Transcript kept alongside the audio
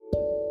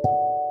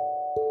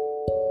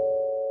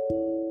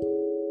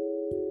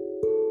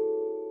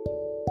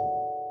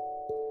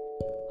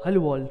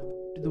Hello all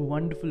to the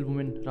wonderful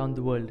women around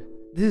the world.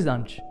 This is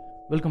Ansh.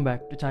 Welcome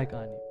back to Chai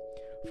Kahani.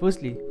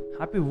 Firstly,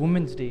 happy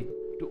Women's Day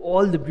to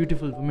all the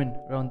beautiful women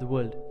around the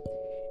world.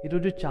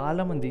 ఈరోజు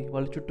చాలామంది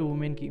వాళ్ళ చుట్టూ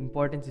ఉమెన్కి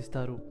importance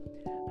ఇస్తారు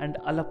and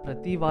అలా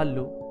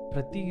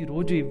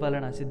ప్రతిరోజు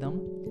ఇవ్వాలని ఆశిద్దాం.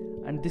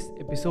 And this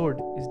episode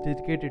is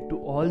dedicated to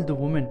all the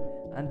women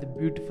and the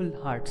beautiful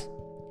hearts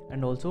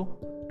and also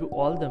to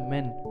all the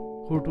men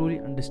who truly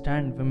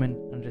understand women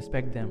and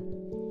respect them.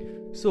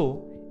 So,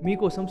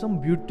 మీకోసం some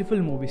beautiful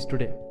movies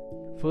today.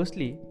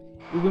 Firstly,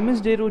 ఈ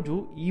women's day రోజు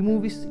ఈ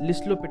movies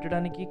లిస్ట్లో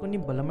పెట్టడానికి కొన్ని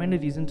బలమైన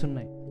reasons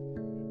ఉన్నాయి.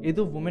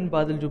 ఏదో ఉమెన్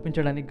బాధలు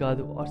చూపించడానికి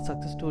కాదు, ఆర్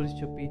సక్సెస్ స్టోరీస్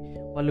చెప్పి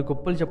వాళ్ళు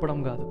గొప్పలు చెప్పడం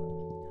కాదు.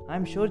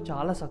 ఐఎమ్ షూర్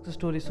చాలా సక్సెస్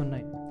స్టోరీస్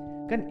ఉన్నాయి,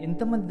 కానీ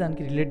ఎంతమంది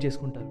దానికి రిలేట్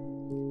చేసుకుంటారు?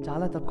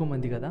 చాలా తక్కువ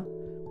మంది కదా.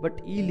 బట్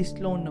ఈ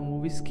లిస్ట్లో ఉన్న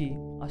మూవీస్కి,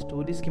 ఆ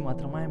స్టోరీస్కి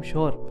మాత్రం ఐఎమ్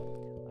షూర్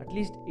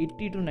అట్లీస్ట్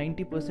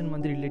 80-90%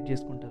 మంది రిలేట్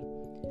చేసుకుంటారు.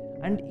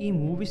 అండ్ ఈ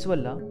మూవీస్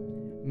వల్ల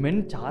మెన్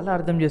చాలా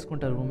అర్థం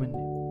చేసుకుంటారు ఉమెన్ని.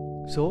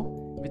 So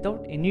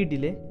without any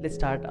delay let's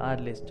start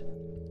our list.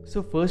 So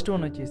first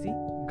one వచ్చేసి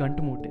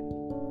గంటు మూటే.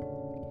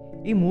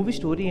 ఈ మూవీ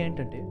స్టోరీ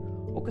ఏంటంటే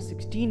ఒక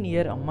 16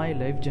 year అమ్మాయి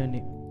లైఫ్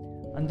జర్నీ.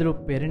 అందులో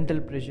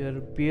parental pressure,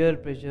 peer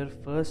pressure,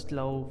 first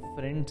love,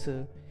 friends,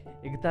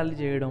 ఎగతాళి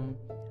చేయడం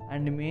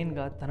అండ్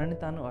మెయిన్గా తనని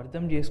తాను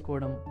అర్థం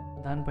చేసుకోవడం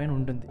దానిపైన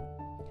ఉంటుంది.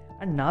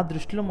 అండ్ నా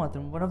దృష్టిలో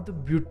మాత్రం one of the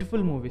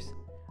beautiful movies.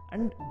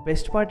 And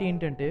best part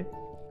ఏంటంటే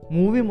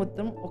మూవీ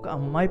మొత్తం ఒక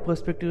అమ్మాయి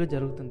పర్స్పెక్టివ్లో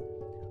జరుగుతుంది.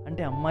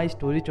 అంటే అమ్మాయి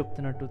స్టోరీ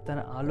చెప్తున్నట్టు తన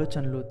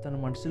ఆలోచనలు, తన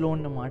మనసులో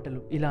ఉన్న మాటలు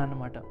ఇలా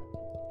అన్నమాట.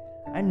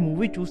 అండ్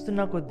మూవీ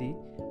చూస్తున్న కొద్దీ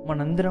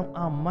మనందరం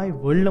ఆ అమ్మాయి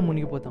వరల్డ్లో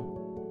మునిగిపోతాం.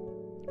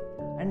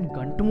 అండ్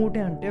గంటు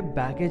మూటే అంటే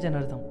బ్యాగేజ్ అని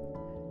అర్థం.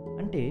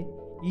 అంటే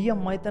ఈ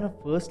అమ్మాయి తన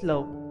ఫస్ట్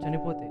లవ్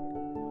చనిపోతే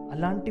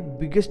అలాంటి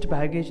బిగ్గెస్ట్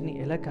బ్యాగేజ్ని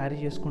ఎలా క్యారీ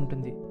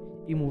చేసుకుంటుంది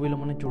ఈ మూవీలో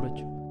మనం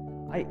చూడొచ్చు.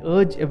 I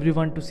urge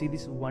everyone to see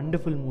this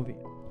wonderful movie.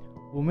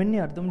 ఉమెన్ని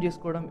అర్థం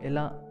చేసుకోవడం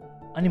ఎలా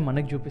అని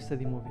మనకు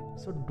చూపిస్తుంది ఈ movie.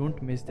 So don't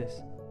miss this.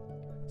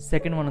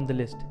 Second one on the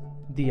list,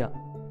 Dia.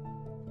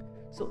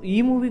 So ఈ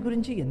మూవీ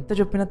గురించి ఎంత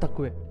చెప్పినా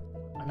తక్కువే.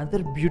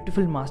 Another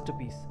beautiful master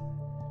piece.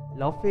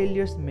 Love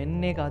failures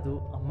మెన్నే కాదు,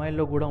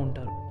 అమ్మాయిల్లో కూడా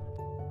ఉంటారు.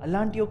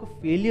 అలాంటి ఒక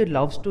ఫెయిలియర్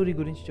లవ్ స్టోరీ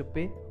గురించి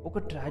చెప్పే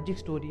ఒక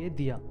ట్రాజిక్ స్టోరీయే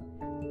దియా.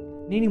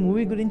 నేను ఈ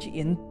మూవీ గురించి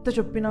ఎంత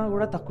చెప్పినా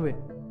కూడా తక్కువే.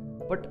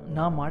 బట్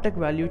నా మాటకు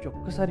వాల్యూ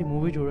ఒక్కసారి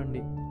మూవీ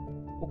చూడండి.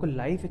 ఒక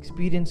లైఫ్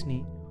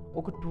ఎక్స్పీరియన్స్ని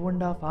ఒక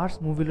 2.5 hours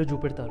మూవీలో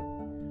చూపెడతారు.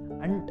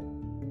 అండ్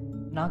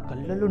నా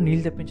కళ్ళల్లో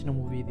నీళ్ళు తెప్పించిన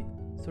మూవీ ఇది.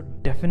 So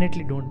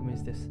definitely don't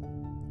miss this.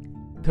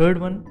 Third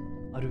one,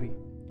 Aruvi.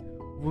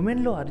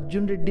 ఉమెన్లో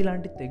Arjun Reddy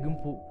లాంటి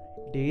తెగింపు,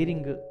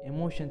 డేరింగ్,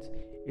 ఎమోషన్స్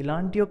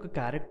ఇలాంటి ఒక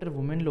క్యారెక్టర్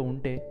ఉమెన్లో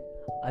ఉంటే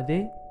అదే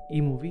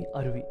ఈ మూవీ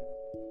అరువి.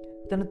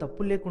 తన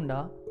తప్పు లేకుండా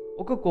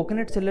ఒక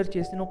కోకోనట్ సెల్లర్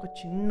చేసిన ఒక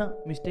చిన్న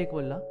మిస్టేక్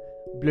వల్ల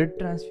బ్లడ్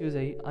ట్రాన్స్ఫ్యూజ్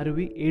అయ్యి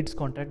అరువి ఎయిడ్స్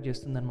కాంట్రాక్ట్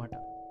చేస్తుందన్నమాట.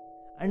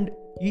 అండ్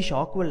ఈ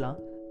షాక్ వల్ల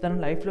తన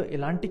లైఫ్లో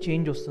ఎలాంటి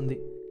చేంజ్ వస్తుంది.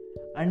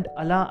 అండ్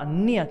అలా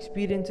అన్ని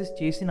ఎక్స్పీరియన్సెస్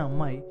చేసిన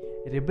అమ్మాయి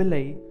రెబెల్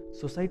అయ్యి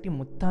సొసైటీ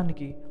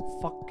మొత్తానికి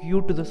fuck you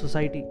to the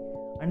society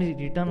అని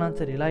రిటర్న్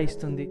ఆన్సర్ ఎలా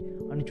ఇస్తుంది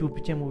అని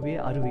చూపించే మూవీ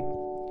అరువి.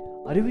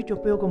 అరువి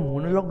చెప్పే ఒక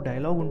మోనోలాగ్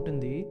డైలాగ్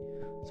ఉంటుంది,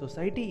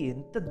 సొసైటీ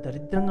ఎంత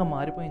దరిద్రంగా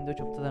మారిపోయిందో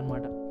చెప్తుంది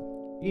అనమాట.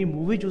 ఈ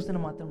మూవీ చూసిన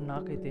మాత్రం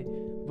నాకైతే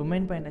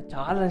ఉమెన్ పైన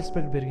చాలా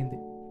రెస్పెక్ట్ పెరిగింది.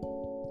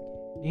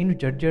 నేను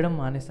జడ్జ్ చేయడం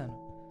మానేశాను.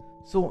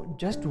 So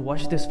just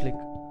watch this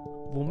flick.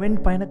 Women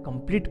పైన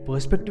కంప్లీట్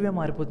పర్స్పెక్టివే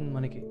మారిపోతుంది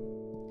మనకి.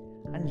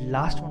 And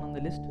last one on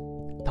the list,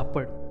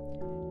 Thappad.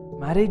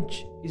 Marriage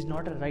is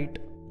not a right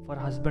for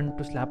husband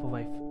to slap a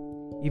wife,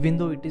 even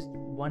though it is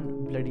one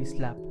bloody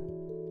slap.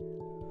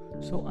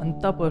 So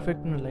అంతా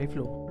perfect ఉన్న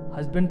లైఫ్లో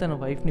husband తన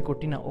వైఫ్ని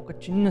కొట్టిన ఒక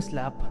చిన్న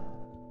స్లాప్,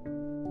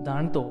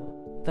 దాంతో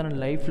తన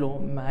లైఫ్లో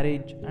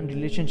మ్యారేజ్ అండ్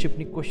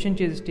రిలేషన్షిప్ని క్వశ్చన్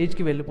చేసే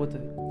స్టేజ్కి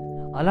వెళ్ళిపోతుంది.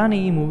 అలానే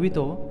ఈ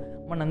మూవీతో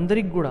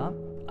మనందరికి కూడా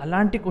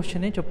అలాంటి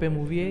క్వశ్చనే చెప్పే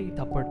మూవీయే ఈ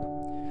థప్పడ్.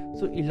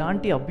 సో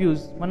ఇలాంటి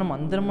అబ్యూస్ మనం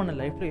అందరం మన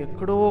లైఫ్లో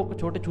ఎక్కడో ఒక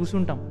చోట చూసి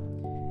ఉంటాం.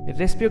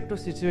 ఇర్రెస్పెక్ట్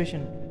ఆఫ్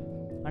సిచ్యువేషన్,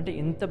 అంటే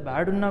ఎంత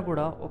బ్యాడ్ ఉన్నా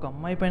కూడా ఒక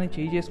అమ్మాయి పైన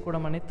చేయి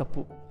చేసుకోవడం అనేది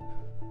తప్పు.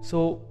 So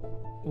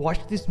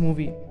watch this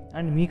movie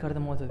and మీకు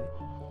అర్థమవుతుంది.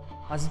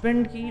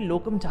 హస్బెండ్కి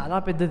లోకం చాలా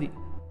పెద్దది,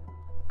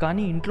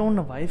 కానీ ఇంట్లో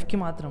ఉన్న వైఫ్కి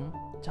మాత్రం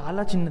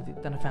చాలా చిన్నది.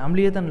 తన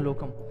ఫ్యామిలీయే తన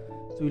లోకం.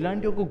 సో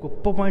ఇలాంటి ఒక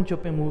గొప్ప పాయింట్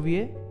చెప్పే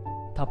మూవీయే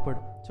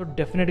థప్పడ్. సో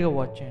డెఫినెట్గా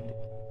వాచ్ చేయండి.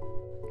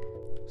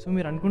 సో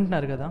మీరు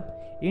అనుకుంటున్నారు కదా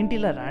ఏంటి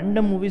ఇలా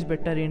ర్యాండమ్ మూవీస్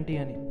బెటర్ ఏంటి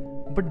అని.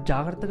 బట్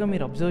జాగ్రత్తగా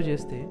మీరు అబ్జర్వ్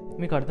చేస్తే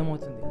మీకు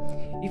అర్థమవుతుంది.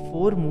 ఈ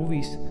 4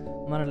 మూవీస్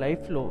మన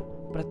లైఫ్లో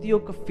ప్రతి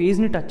ఒక్క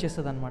ఫేజ్ని టచ్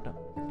చేస్తుంది అనమాట.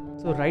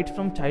 So right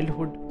from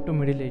childhood to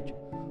middle age.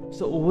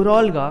 So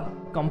ఓవరాల్గా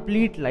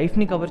కంప్లీట్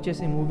లైఫ్ని కవర్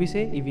చేసే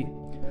మూవీసే ఇవి.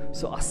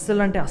 సో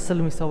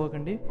అస్సలు మిస్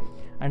అవ్వకండి.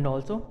 And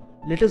also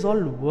let us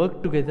all work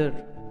together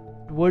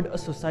toward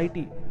a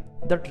society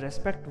that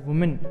respect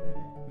women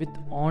with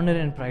honor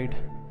and pride.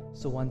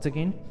 So once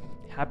again,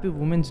 happy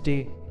Women's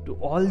Day to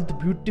all the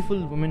beautiful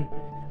women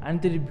and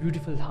their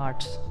beautiful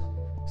hearts.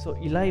 So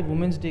ఇలా ఈ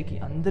women's డేకి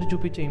అందరు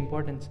చూపించే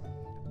importance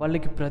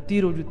వాళ్ళకి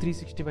ప్రతిరోజు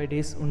 365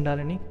 days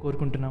ఉండాలని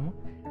కోరుకుంటున్నాము.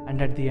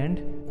 And at the end,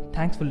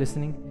 thanks for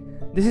listening.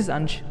 This is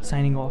Ansh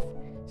signing off.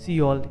 See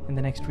you all in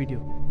the next video.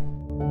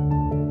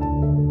 you.